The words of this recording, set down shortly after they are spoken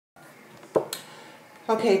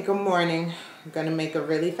Okay, good morning. I'm going to make a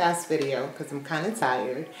really fast video because I'm kind of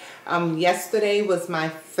tired. Yesterday was my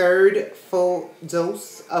third full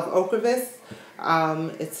dose of Ocrevus.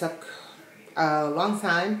 It took a long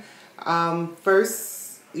time.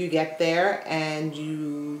 First, you get there and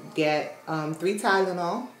you get 3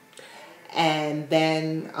 Tylenol. And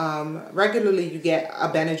then regularly you get a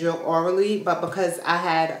Benadryl orally, but because I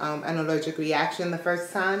had an allergic reaction the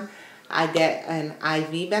first time, I get an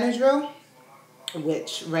IV Benadryl,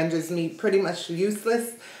 which renders me pretty much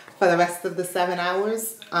useless for the rest of the 7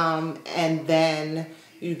 hours. And then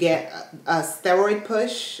you get a steroid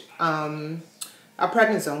push, a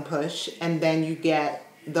prednisone push, and then you get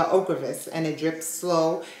the Ocrevus, and it drips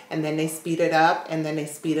slow, and then they speed it up, and then they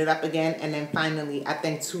speed it up again, and then finally, I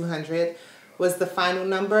think 200 was the final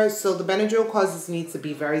number. So the Benadryl causes me to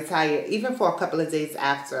be very tired, even for a couple of days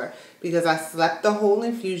after, because I slept the whole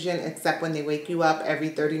infusion, except when they wake you up every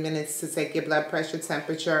 30 minutes to take your blood pressure,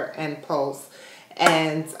 temperature, and pulse.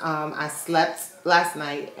 And I slept last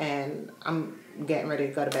night, and I'm getting ready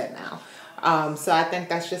to go to bed now. So I think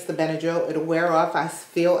that's just the Benadryl. It'll wear off. I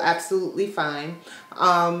feel absolutely fine.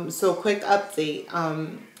 So quick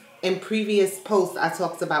update. In previous posts, I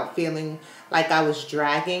talked about feeling like I was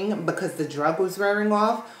dragging because the drug was wearing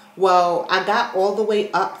off. Well, I got all the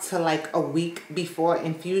way up to like a week before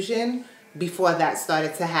infusion before that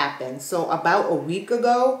started to happen. So about a week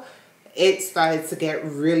ago, it started to get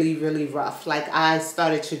really, really rough. Like I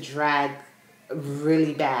started to drag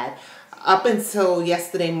really bad. Up until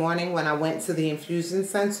yesterday morning when I went to the infusion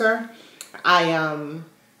center,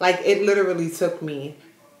 like it literally took me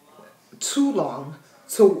too long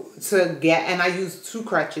to get, and I used 2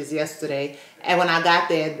 crutches yesterday. And when I got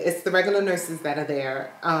there, it's the regular nurses that are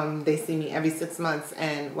there. They see me every 6 months,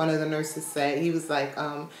 and one of the nurses said, he was like,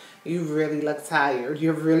 you really look tired.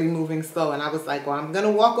 You're really moving slow. And I was like, well, I'm going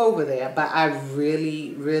to walk over there. But I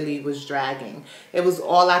really, really was dragging. It was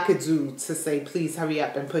all I could do to say, please hurry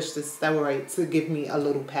up and push this steroid to give me a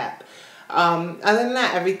little pep. Other than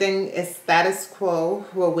that, everything is status quo.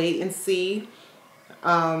 We'll wait and see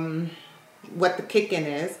what the kick-in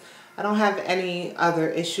is. I don't have any other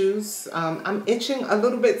issues. I'm itching a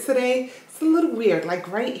little bit today. It's a little weird, like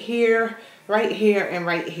right here, and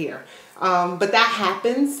right here. But that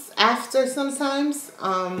happens after sometimes.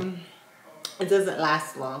 It doesn't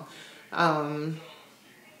last long.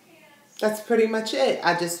 That's pretty much it.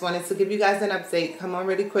 I just wanted to give you guys an update, come on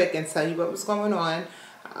really quick and tell you what was going on.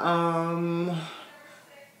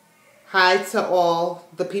 Hi to all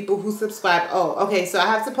the people who subscribe. Oh, okay, so I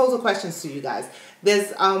have to pose a question to you guys.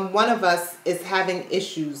 There's one of us is having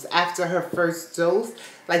issues after her first dose.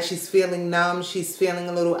 Like she's feeling numb, she's feeling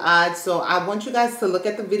a little odd. So I want you guys to look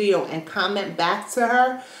at the video and comment back to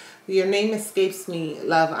her. Your name escapes me,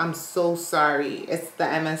 love. I'm so sorry. It's the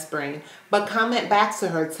MS brain. But comment back to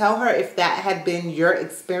her. Tell her if that had been your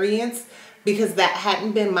experience, because that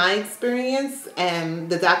hadn't been my experience, and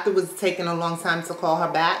the doctor was taking a long time to call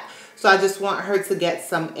her back. So I just want her to get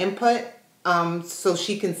some input so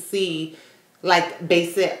she can see, like,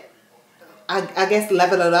 basic, I guess,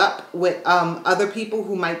 level it up with other people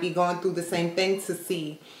who might be going through the same thing to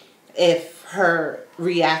see if her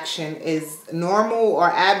reaction is normal or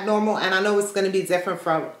abnormal. And I know it's going to be different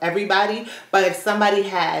from everybody, but if somebody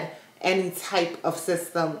had any type of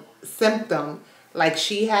symptom like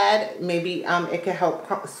she had, maybe it could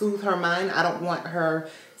help soothe her mind. I don't want her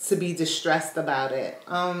to be distressed about it.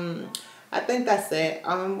 I think that's it.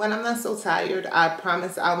 When I'm not so tired, I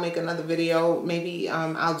promise I'll make another video. Maybe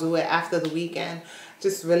I'll do it after the weekend.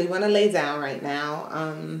 Just really want to lay down right now.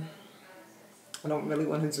 I don't really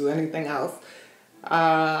want to do anything else.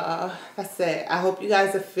 That's it. I hope you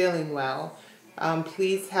guys are feeling well.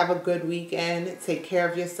 Please have a good weekend. Take care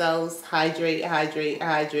of yourselves. Hydrate, hydrate,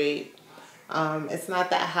 hydrate. It's not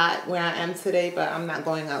that hot where I am today, but I'm not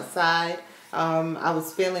going outside. I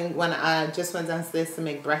was feeling when I just went downstairs to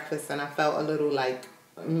make breakfast, and I felt a little like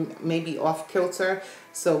maybe off kilter.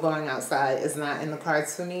 So going outside is not in the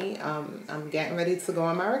cards for me. I'm getting ready to go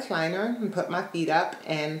on my recliner and put my feet up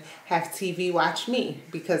and have TV watch me,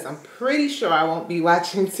 because I'm pretty sure I won't be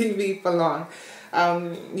watching TV for long.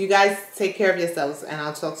 You guys take care of yourselves, and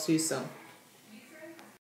I'll talk to you soon.